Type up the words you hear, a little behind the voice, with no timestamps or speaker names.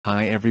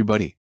Hi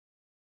everybody.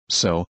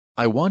 So,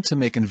 I want to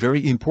make a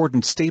very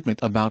important statement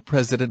about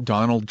President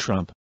Donald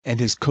Trump and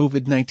his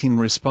COVID-19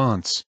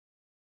 response.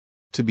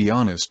 To be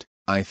honest,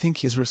 I think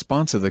his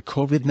response to the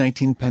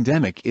COVID-19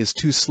 pandemic is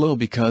too slow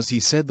because he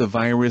said the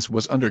virus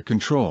was under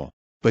control,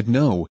 but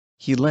no,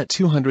 he let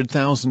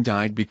 200,000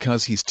 die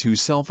because he's too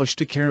selfish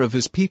to care of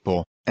his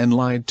people, and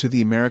lied to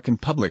the American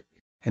public,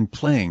 and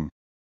playing.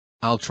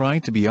 I'll try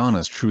to be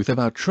honest truth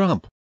about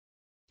Trump.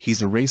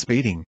 He's a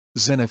race-baiting,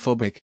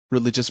 xenophobic,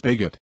 religious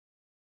bigot.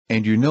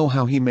 And you know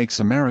how he makes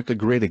America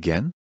great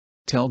again?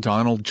 Tell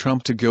Donald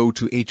Trump to go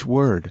to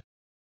H-word.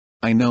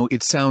 I know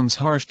it sounds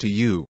harsh to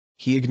you,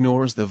 he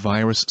ignores the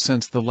virus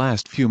since the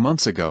last few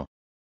months ago.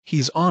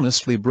 He's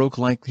honestly broke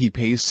like he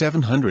pays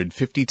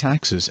 750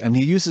 taxes and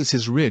he uses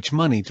his rich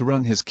money to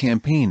run his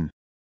campaign.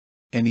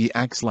 And he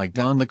acts like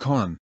Don the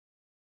Con.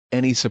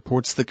 And he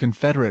supports the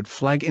Confederate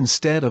flag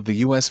instead of the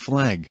US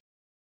flag.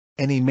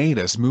 And he made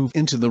us move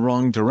into the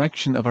wrong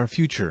direction of our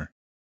future.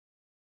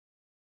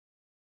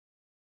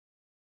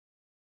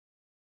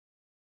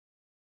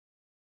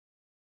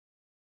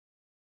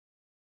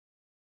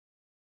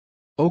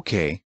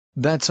 Okay,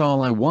 that's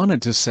all I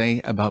wanted to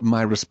say about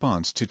my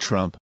response to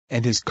Trump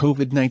and his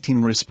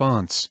COVID-19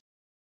 response.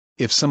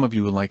 If some of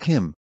you like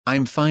him,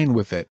 I'm fine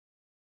with it.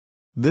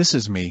 This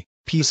is me,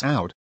 peace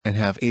out, and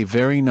have a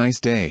very nice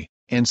day,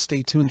 and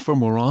stay tuned for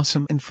more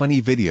awesome and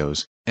funny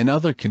videos, and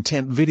other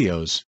content videos.